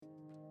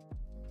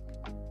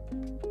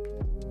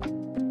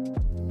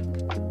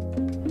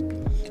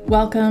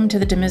Welcome to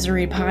the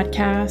Demisery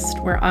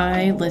podcast, where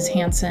I, Liz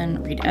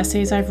Hansen, read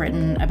essays I've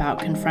written about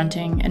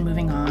confronting and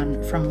moving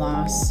on from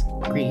loss,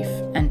 grief,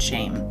 and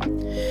shame.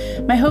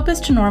 My hope is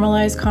to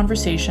normalize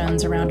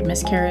conversations around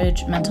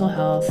miscarriage, mental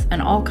health,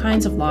 and all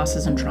kinds of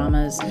losses and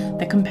traumas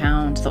that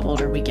compound the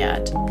older we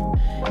get.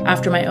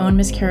 After my own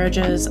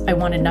miscarriages, I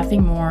wanted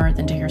nothing more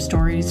than to hear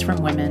stories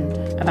from women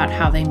about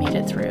how they made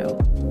it through.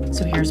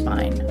 So here's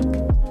mine.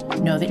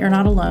 Know that you're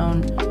not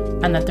alone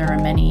and that there are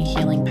many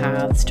healing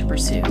paths to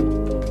pursue.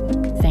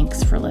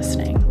 Thanks for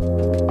listening.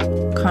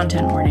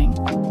 Content warning.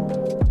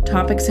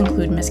 Topics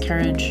include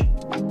miscarriage,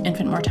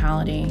 infant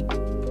mortality,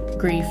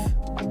 grief,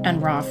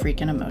 and raw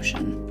freaking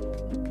emotion.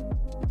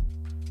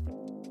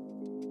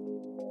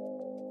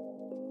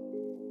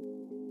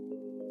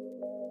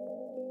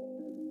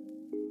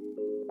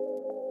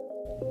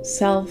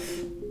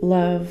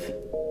 Self-love.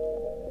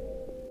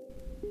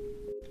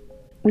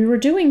 We were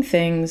doing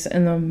things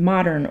in the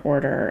modern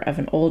order of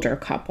an older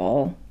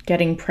couple,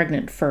 getting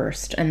pregnant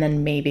first, and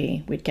then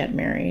maybe we'd get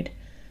married.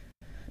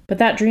 But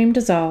that dream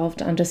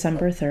dissolved on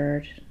December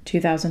 3rd,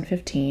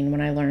 2015,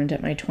 when I learned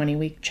at my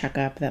 20-week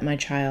checkup that my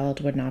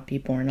child would not be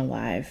born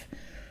alive.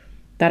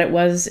 That it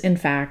was, in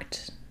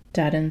fact,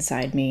 dead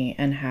inside me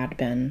and had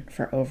been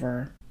for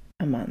over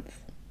a month.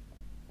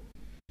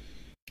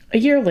 A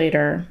year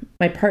later,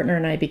 my partner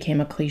and I became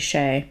a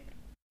cliché.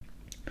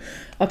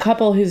 A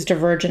couple whose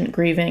divergent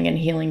grieving and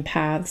healing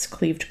paths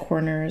cleaved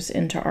corners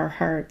into our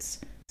hearts,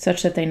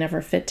 such that they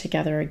never fit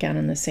together again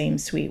in the same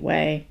sweet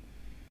way,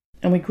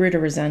 and we grew to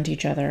resent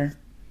each other.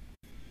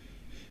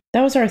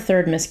 That was our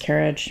third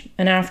miscarriage,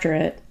 and after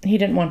it, he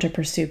didn't want to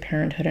pursue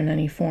parenthood in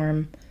any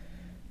form,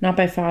 not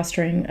by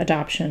fostering,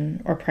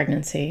 adoption, or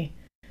pregnancy.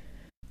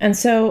 And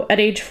so, at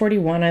age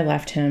 41, I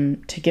left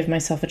him to give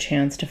myself a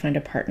chance to find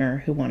a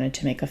partner who wanted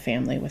to make a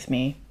family with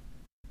me.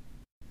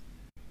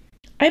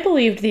 I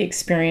believed the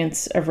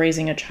experience of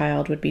raising a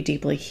child would be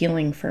deeply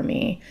healing for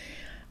me.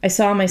 I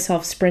saw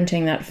myself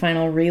sprinting that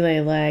final relay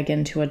leg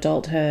into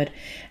adulthood,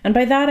 and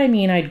by that I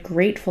mean I'd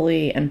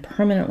gratefully and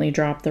permanently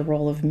dropped the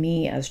role of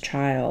me as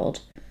child.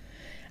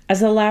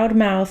 As the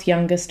loudmouth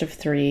youngest of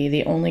three,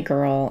 the only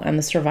girl, and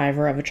the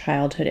survivor of a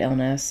childhood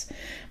illness,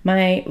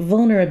 my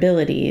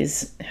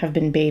vulnerabilities have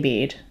been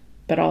babied,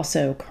 but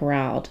also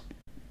corralled.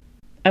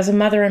 As a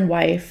mother and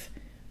wife,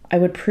 I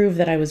would prove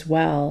that I was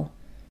well,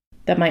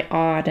 that my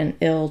odd and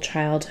ill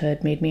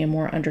childhood made me a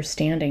more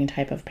understanding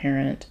type of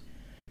parent.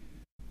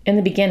 In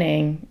the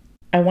beginning,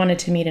 I wanted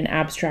to meet an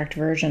abstract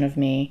version of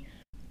me,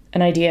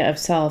 an idea of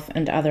self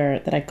and other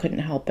that I couldn't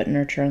help but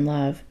nurture and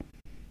love.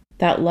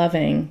 That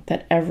loving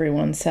that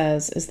everyone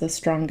says is the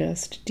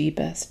strongest,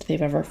 deepest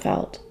they've ever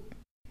felt.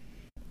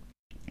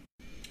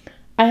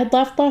 I had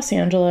left Los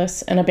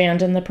Angeles and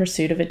abandoned the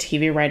pursuit of a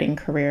TV writing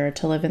career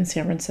to live in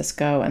San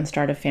Francisco and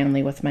start a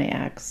family with my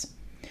ex.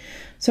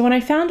 So when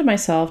I found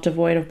myself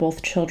devoid of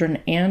both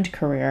children and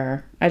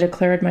career, I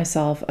declared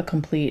myself a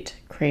complete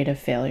creative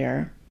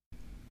failure.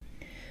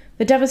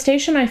 The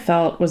devastation I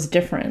felt was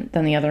different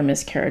than the other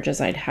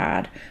miscarriages I'd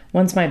had,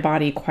 once my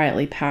body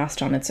quietly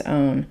passed on its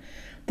own.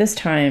 This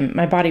time,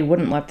 my body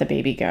wouldn't let the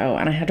baby go,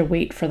 and I had to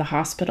wait for the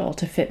hospital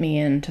to fit me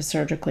in to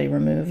surgically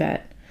remove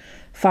it.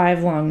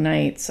 5 long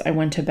nights, I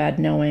went to bed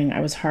knowing I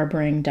was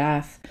harboring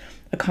death,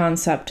 a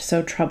concept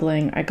so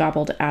troubling I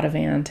gobbled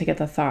Ativan to get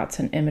the thoughts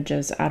and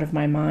images out of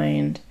my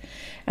mind.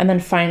 And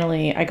then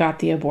finally, I got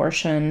the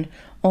abortion,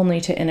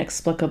 only to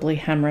inexplicably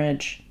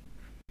hemorrhage.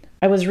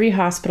 I was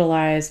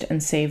rehospitalized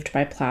and saved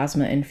by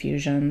plasma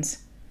infusions.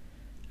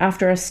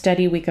 After a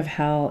steady week of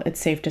hell, it's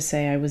safe to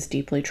say I was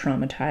deeply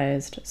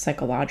traumatized,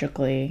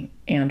 psychologically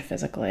and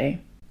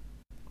physically.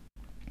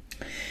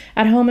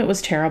 At home, it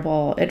was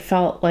terrible. It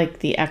felt like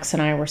the ex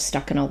and I were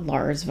stuck in a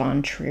Lars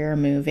von Trier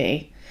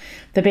movie.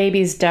 The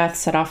baby's death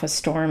set off a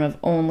storm of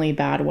only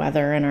bad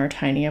weather in our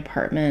tiny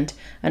apartment,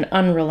 an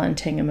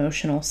unrelenting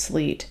emotional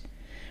sleet.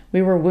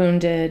 We were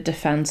wounded,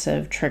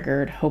 defensive,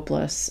 triggered,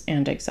 hopeless,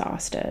 and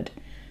exhausted.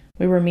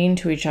 We were mean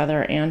to each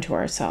other and to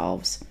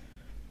ourselves.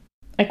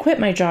 I quit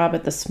my job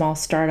at the small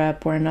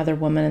startup where another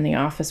woman in the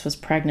office was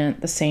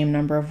pregnant the same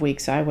number of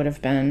weeks I would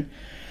have been.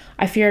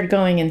 I feared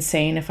going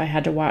insane if I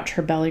had to watch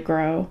her belly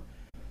grow.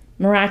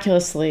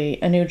 Miraculously,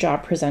 a new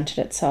job presented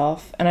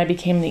itself, and I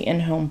became the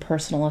in-home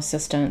personal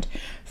assistant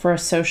for a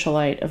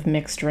socialite of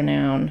mixed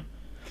renown.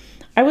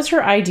 I was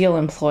her ideal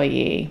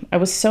employee. I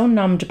was so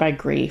numbed by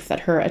grief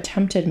that her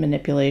attempted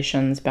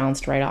manipulations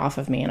bounced right off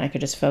of me, and I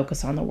could just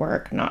focus on the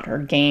work, not her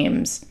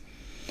games.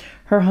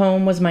 Her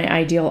home was my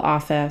ideal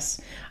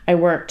office. I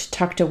worked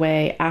tucked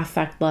away,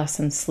 affectless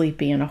and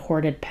sleepy in a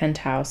hoarded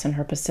penthouse in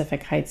her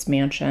Pacific Heights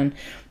mansion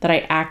that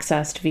I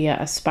accessed via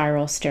a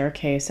spiral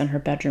staircase in her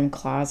bedroom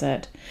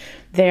closet.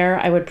 There,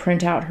 I would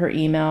print out her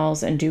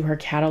emails and do her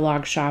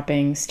catalog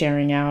shopping,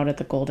 staring out at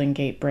the Golden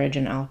Gate Bridge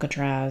in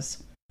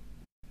Alcatraz.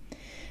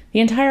 The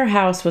entire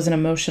house was an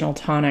emotional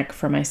tonic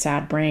for my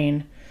sad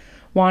brain.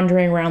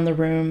 Wandering around the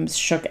rooms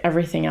shook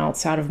everything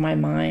else out of my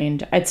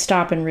mind. I'd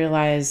stop and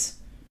realize,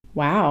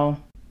 wow,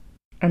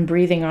 I'm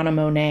breathing on a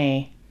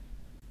Monet.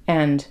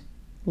 And,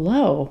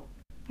 lo,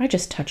 I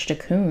just touched a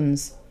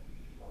coons.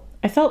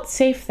 I felt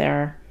safe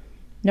there.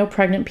 No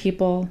pregnant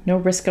people, no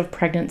risk of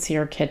pregnancy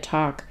or kid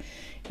talk.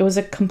 It was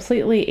a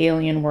completely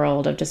alien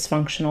world of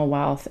dysfunctional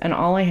wealth, and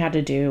all I had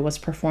to do was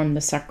perform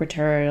the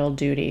secretarial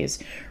duties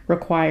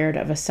required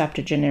of a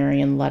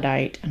septuagenarian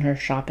Luddite and her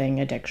shopping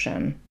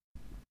addiction.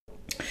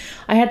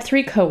 I had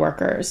 3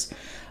 coworkers,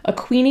 a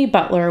Queenie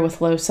butler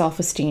with low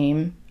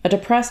self-esteem, a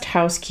depressed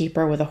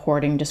housekeeper with a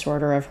hoarding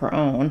disorder of her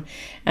own,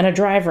 and a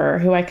driver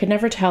who I could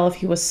never tell if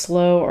he was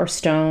slow or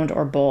stoned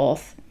or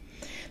both.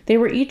 They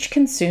were each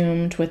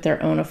consumed with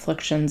their own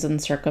afflictions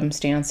and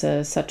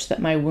circumstances, such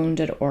that my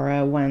wounded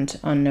aura went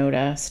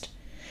unnoticed.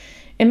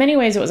 In many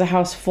ways, it was a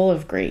house full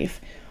of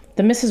grief.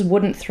 The missus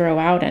wouldn't throw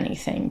out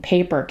anything: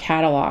 paper,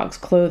 catalogs,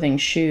 clothing,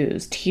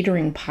 shoes,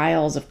 teetering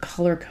piles of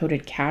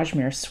color-coded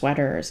cashmere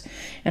sweaters,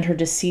 and her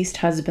deceased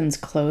husband's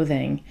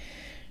clothing.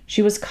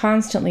 She was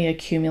constantly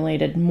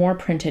accumulated more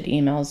printed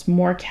emails,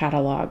 more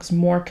catalogs,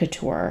 more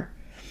couture.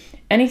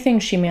 Anything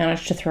she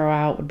managed to throw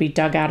out would be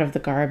dug out of the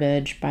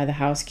garbage by the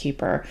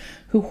housekeeper,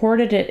 who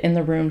hoarded it in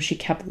the room she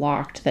kept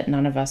locked that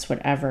none of us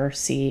would ever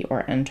see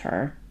or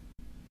enter.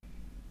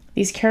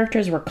 These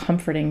characters were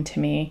comforting to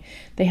me.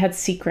 They had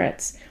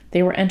secrets.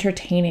 They were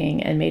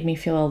entertaining and made me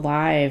feel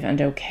alive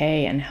and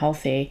okay and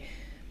healthy.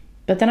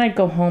 But then I'd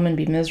go home and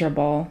be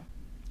miserable,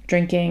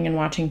 drinking and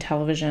watching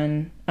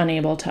television,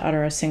 unable to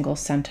utter a single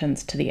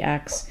sentence to the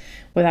ex,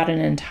 without an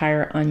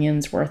entire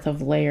onion's worth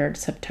of layered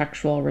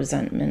subtextual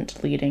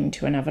resentment leading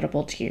to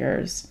inevitable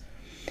tears.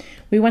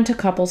 We went to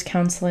couples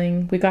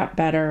counseling, we got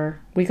better,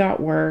 we got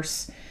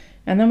worse,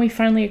 and then we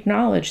finally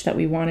acknowledged that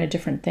we wanted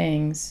different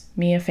things,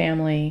 me a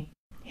family,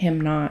 him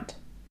not.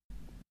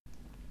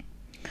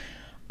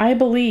 I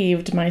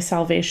believed my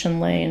salvation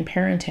lay in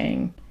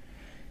parenting.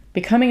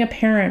 Becoming a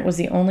parent was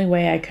the only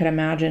way I could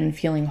imagine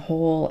feeling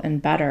whole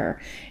and better.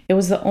 It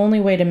was the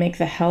only way to make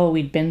the hell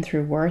we'd been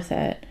through worth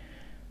it.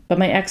 But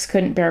my ex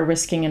couldn't bear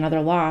risking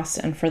another loss,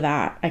 and for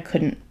that, I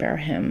couldn't bear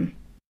him.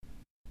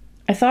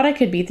 I thought I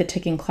could beat the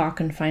ticking clock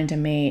and find a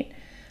mate.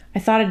 I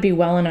thought I'd be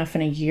well enough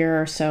in a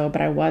year or so,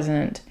 but I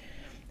wasn't.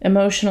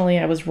 Emotionally,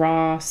 I was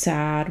raw,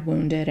 sad,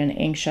 wounded, and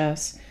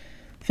anxious.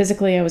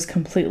 Physically, I was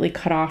completely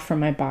cut off from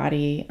my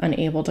body,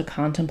 unable to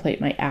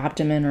contemplate my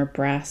abdomen or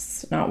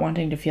breasts, not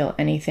wanting to feel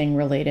anything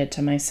related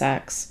to my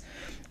sex.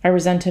 I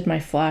resented my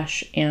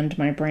flesh and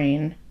my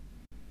brain.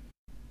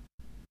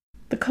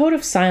 The code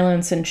of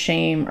silence and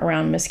shame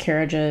around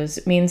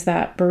miscarriages means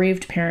that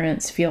bereaved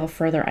parents feel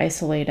further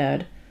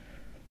isolated.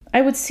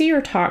 I would see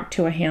or talk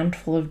to a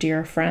handful of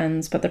dear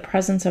friends, but the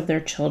presence of their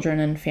children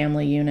and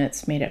family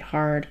units made it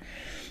hard.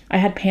 I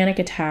had panic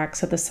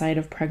attacks at the sight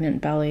of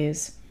pregnant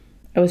bellies.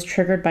 I was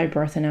triggered by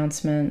birth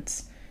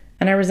announcements,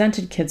 and I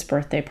resented kids'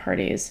 birthday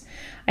parties.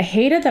 I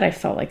hated that I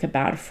felt like a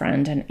bad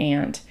friend and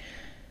aunt,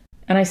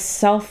 and I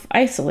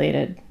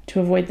self-isolated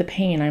to avoid the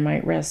pain I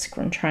might risk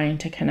from trying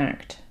to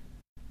connect.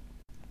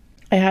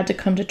 I had to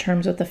come to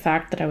terms with the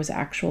fact that I was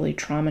actually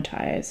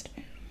traumatized.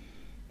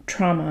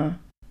 Trauma,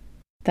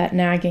 that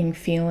nagging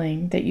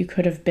feeling that you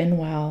could have been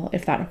well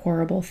if that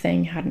horrible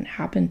thing hadn't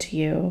happened to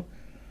you,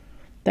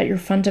 that you're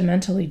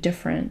fundamentally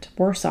different,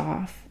 worse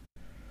off.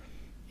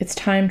 It's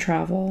time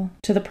travel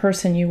to the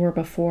person you were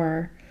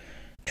before,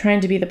 trying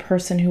to be the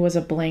person who was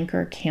a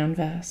blanker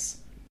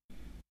canvas.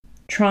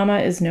 Trauma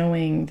is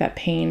knowing that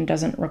pain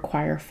doesn't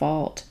require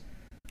fault,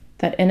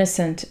 that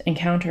innocent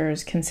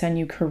encounters can send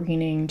you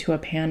careening to a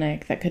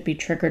panic that could be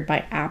triggered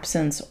by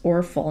absence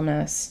or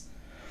fullness,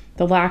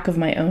 the lack of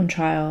my own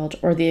child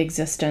or the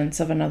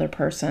existence of another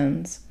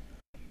person's.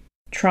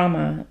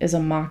 Trauma is a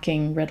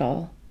mocking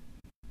riddle.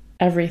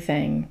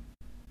 Everything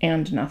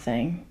and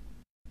nothing.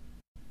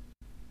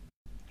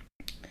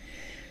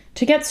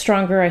 To get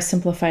stronger, I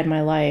simplified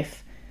my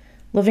life.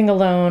 Living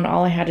alone,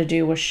 all I had to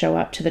do was show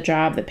up to the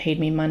job that paid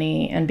me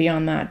money, and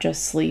beyond that,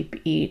 just sleep,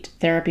 eat,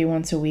 therapy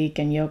once a week,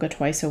 and yoga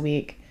twice a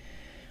week.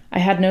 I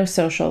had no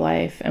social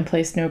life and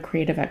placed no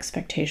creative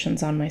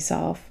expectations on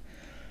myself.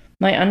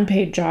 My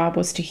unpaid job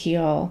was to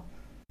heal.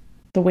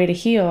 The way to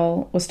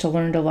heal was to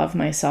learn to love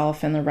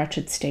myself in the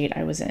wretched state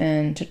I was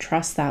in, to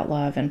trust that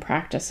love and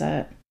practice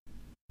it.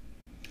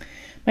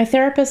 My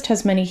therapist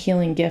has many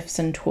healing gifts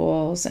and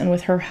tools, and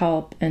with her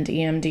help and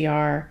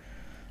EMDR,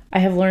 I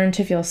have learned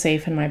to feel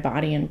safe in my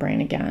body and brain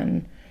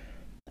again.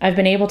 I've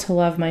been able to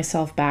love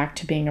myself back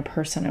to being a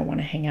person I want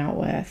to hang out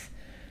with.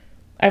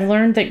 I've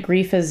learned that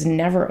grief is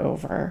never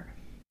over,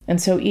 and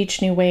so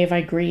each new wave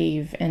I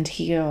grieve and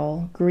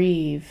heal,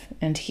 grieve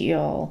and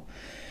heal,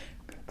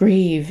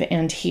 grieve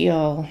and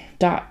heal, ...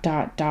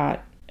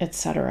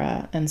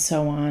 etc., and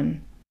so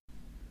on.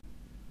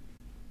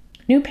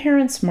 New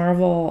parents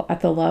marvel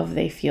at the love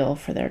they feel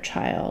for their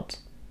child,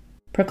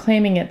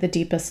 proclaiming it the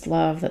deepest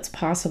love that's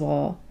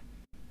possible.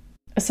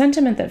 A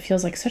sentiment that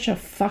feels like such a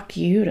fuck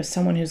you to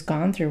someone who's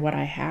gone through what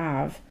I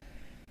have.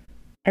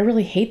 I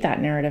really hate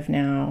that narrative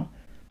now.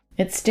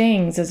 It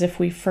stings as if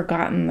we've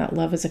forgotten that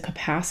love is a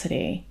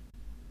capacity,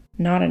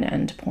 not an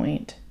end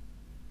point.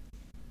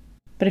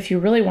 But if you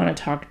really want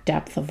to talk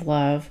depth of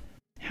love,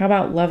 How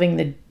about loving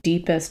the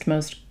deepest,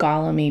 most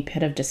Gollum-y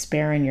pit of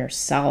despair in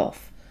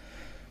yourself?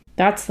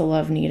 That's the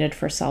love needed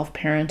for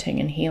self-parenting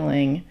and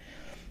healing.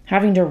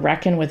 Having to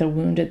reckon with a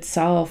wounded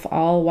self,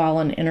 all while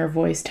an inner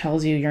voice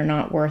tells you you're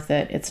not worth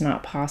it, it's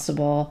not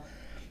possible,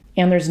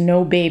 and there's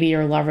no baby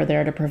or lover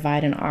there to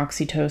provide an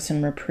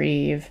oxytocin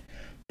reprieve.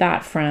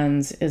 That,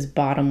 friends, is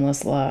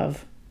bottomless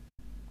love.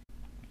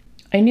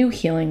 I knew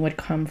healing would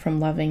come from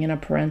loving in a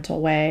parental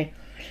way.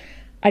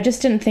 I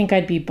just didn't think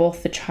I'd be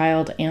both the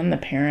child and the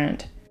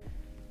parent.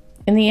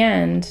 In the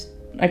end,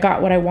 I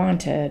got what I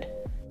wanted.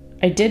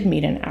 I did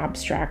meet an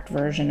abstract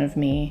version of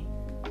me,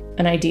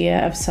 an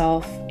idea of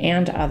self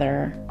and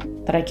other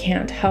that I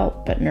can't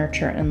help but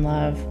nurture and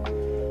love.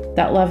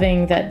 That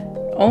loving that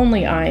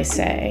only I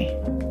say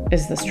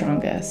is the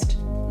strongest,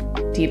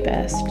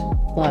 deepest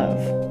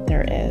love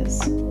there is.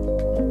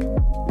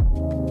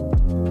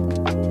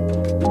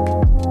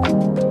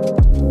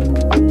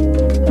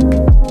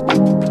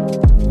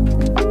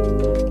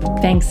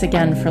 Thanks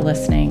again for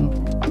listening.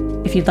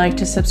 If you'd like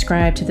to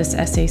subscribe to this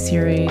essay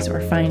series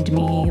or find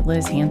me,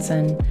 Liz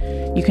Hansen,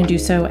 you can do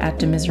so at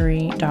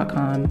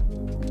demisery.com,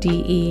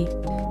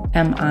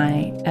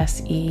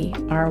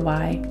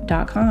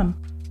 DEMISERY.com.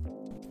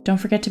 Don't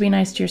forget to be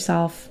nice to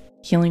yourself.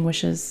 Healing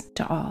wishes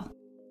to all.